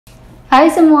Hai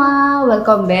semua,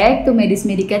 welcome back to Medis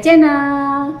Medika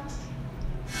channel.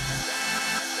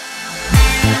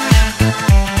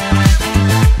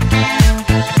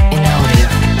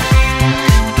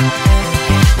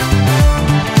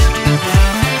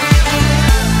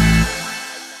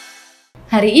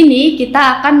 Hari ini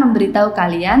kita akan memberitahu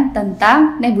kalian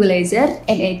tentang Nebulizer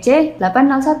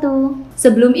NE-C801.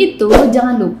 Sebelum itu,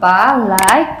 jangan lupa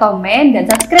like, komen, dan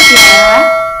subscribe ya.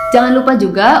 Jangan lupa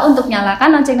juga untuk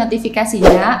nyalakan lonceng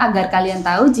notifikasinya agar kalian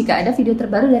tahu jika ada video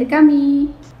terbaru dari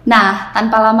kami. Nah,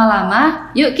 tanpa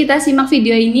lama-lama, yuk kita simak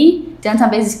video ini.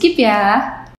 Jangan sampai skip ya.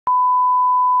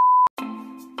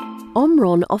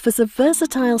 OMRON offers a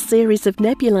versatile series of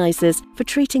nebulizers for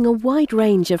treating a wide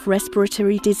range of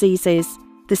respiratory diseases.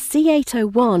 The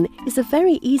C801 is a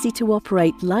very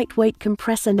easy-to-operate lightweight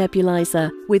compressor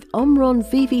nebulizer with OMRON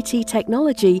VVT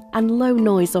technology and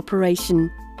low-noise operation.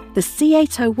 The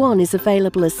C801 is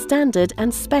available as standard and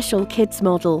special kids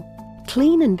model.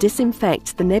 Clean and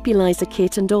disinfect the nebulizer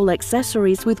kit and all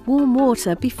accessories with warm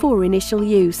water before initial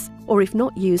use, or if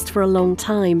not used for a long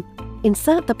time.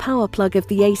 Insert the power plug of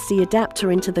the AC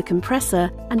adapter into the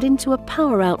compressor and into a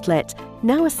power outlet.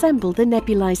 Now assemble the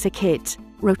nebulizer kit.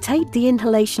 Rotate the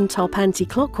inhalation top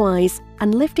anti-clockwise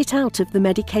and lift it out of the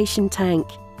medication tank.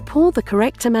 Pour the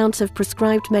correct amount of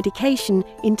prescribed medication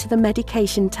into the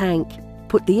medication tank.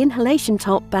 Put the inhalation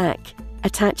top back.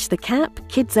 Attach the cap,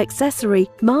 kid's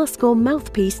accessory, mask or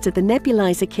mouthpiece to the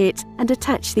nebulizer kit and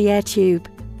attach the air tube.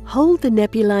 Hold the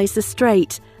nebulizer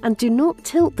straight and do not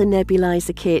tilt the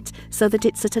nebulizer kit so that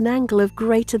it's at an angle of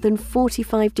greater than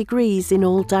 45 degrees in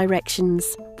all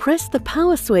directions. Press the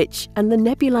power switch and the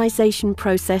nebulization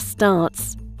process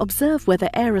starts. Observe whether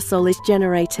aerosol is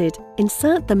generated.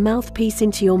 Insert the mouthpiece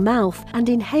into your mouth and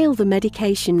inhale the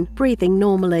medication, breathing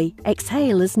normally.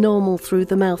 Exhale as normal through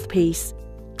the mouthpiece.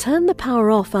 Turn the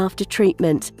power off after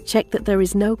treatment. Check that there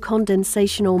is no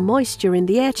condensation or moisture in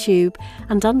the air tube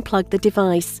and unplug the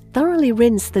device. Thoroughly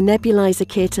rinse the nebulizer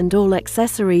kit and all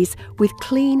accessories with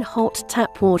clean hot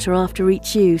tap water after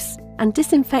each use and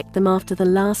disinfect them after the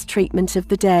last treatment of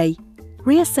the day.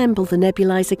 Reassemble the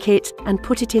nebulizer kit and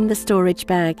put it in the storage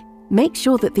bag. Make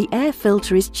sure that the air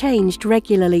filter is changed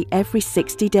regularly every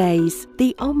 60 days.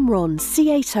 The OMRON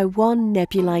C801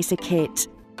 Nebulizer Kit.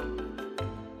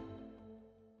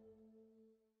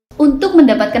 Untuk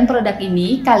mendapatkan produk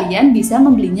ini, kalian bisa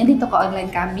membelinya di toko online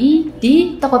kami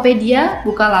di Tokopedia,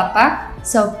 Bukalapak,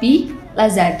 Shopee,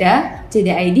 Lazada,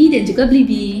 JD.ID, dan juga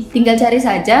Blibli. Tinggal cari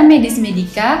saja Medis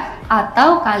Medika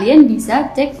atau kalian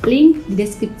bisa cek link di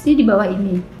deskripsi di bawah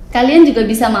ini. Kalian juga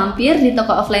bisa mampir di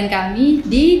toko offline kami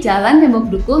di Jalan Tembok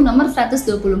Dukuh nomor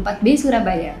 124B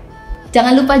Surabaya.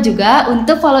 Jangan lupa juga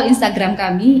untuk follow Instagram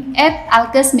kami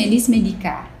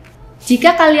 @alkesmedismedika.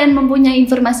 Jika kalian mempunyai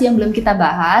informasi yang belum kita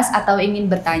bahas atau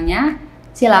ingin bertanya,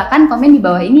 silakan komen di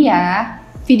bawah ini ya.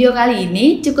 Video kali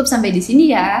ini cukup sampai di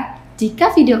sini ya.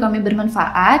 Jika video kami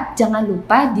bermanfaat, jangan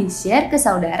lupa di-share ke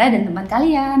saudara dan teman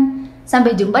kalian.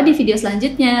 Sampai jumpa di video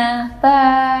selanjutnya.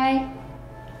 Bye!